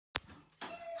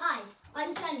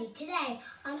I'm Sonny. Today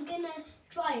I'm gonna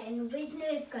try and with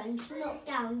Nerf guns to knock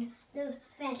down the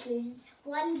wrestlers.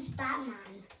 One's Batman.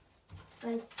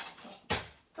 Right, okay.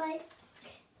 Right.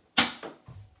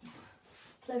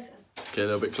 Closer. Get a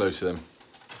little bit closer then.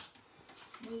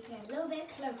 We get a little bit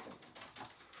closer.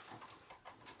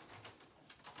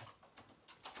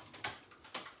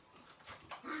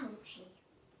 Ouchie.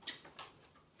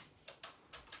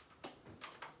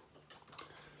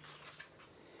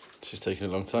 This is taking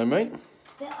a long time, mate.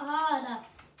 Bit harder.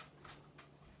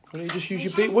 Why don't you just use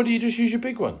your big? Why do you just use your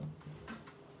big one?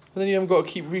 And then you haven't got to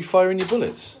keep refiring your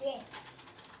bullets. Yeah.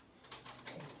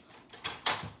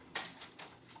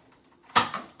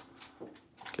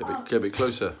 Get a bit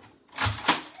closer.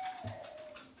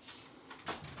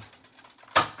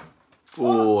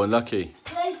 Oh, unlucky.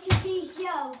 Close to the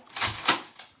show.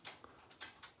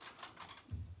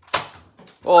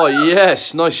 Oh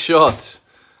yes, nice shot.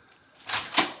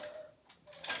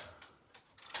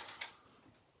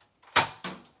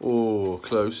 Oh,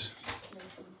 close.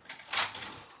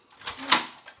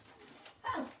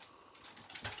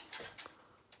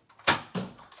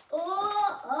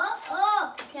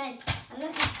 Oh, okay. I'm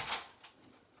looking.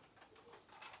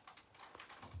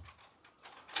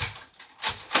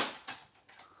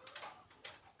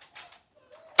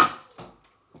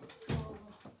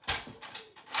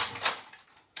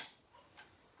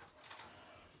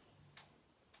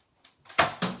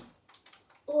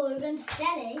 Oh, we're going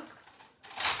steady.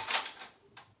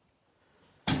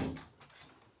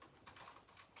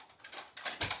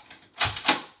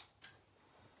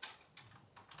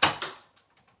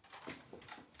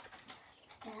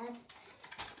 Dad,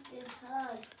 it's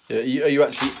hard. Yeah, are you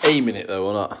actually aiming it though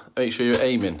or not? Make sure you're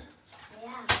aiming.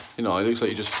 Yeah. You know, it looks like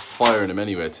you're just firing them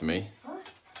anywhere to me. Huh?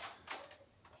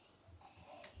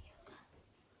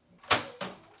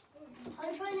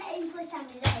 I'm trying to aim for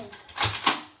something else.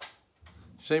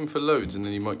 Just aim for loads and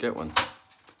then you might get one.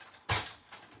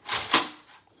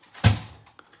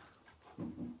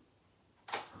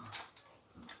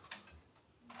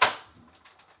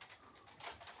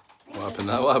 What happened to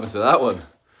that? What happened to that one?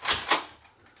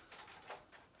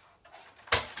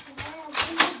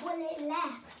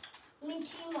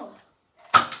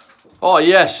 Oh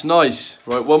yes, nice.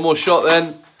 Right, one more shot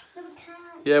then.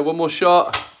 Yeah, one more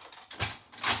shot.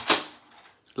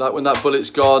 Like when that bullet's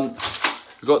gone.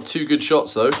 We've got 2 good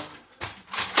shots though.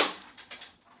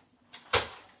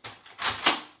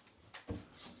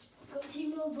 Got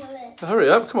 2 more bullets.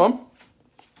 Hurry up, come on.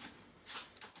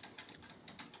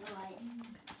 Right.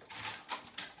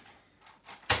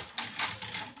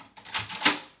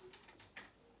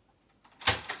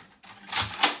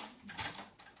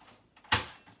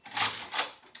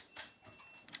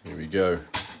 Here we go.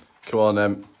 Come on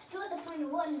then. It's not the final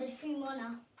one, there's 3 more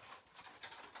now.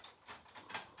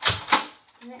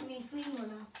 Let me 3 more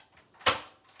now.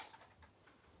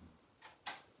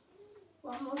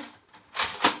 One more.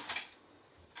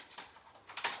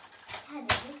 Dad,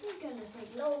 this is gonna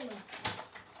take longer.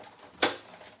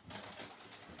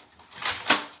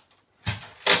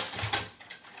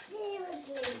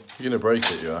 Seriously. You're gonna break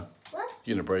it, you are. What?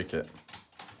 You're gonna break it.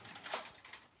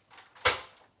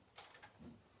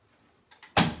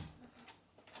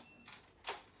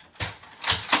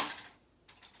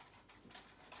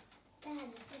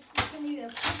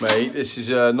 Mate, this is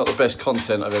not the best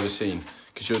content I've ever seen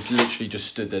because you're literally just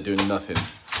stood there doing nothing.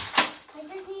 I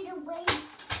just need to wait.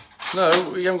 No,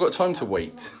 we haven't got time to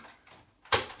wait.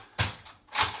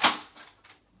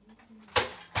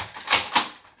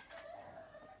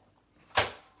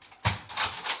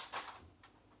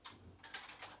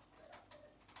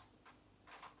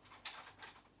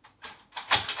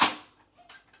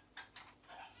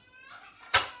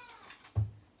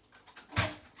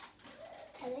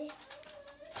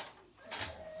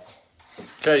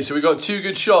 Okay, so we got 2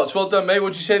 good shots. Well done, mate.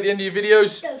 What did you say at the end of your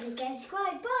videos? Go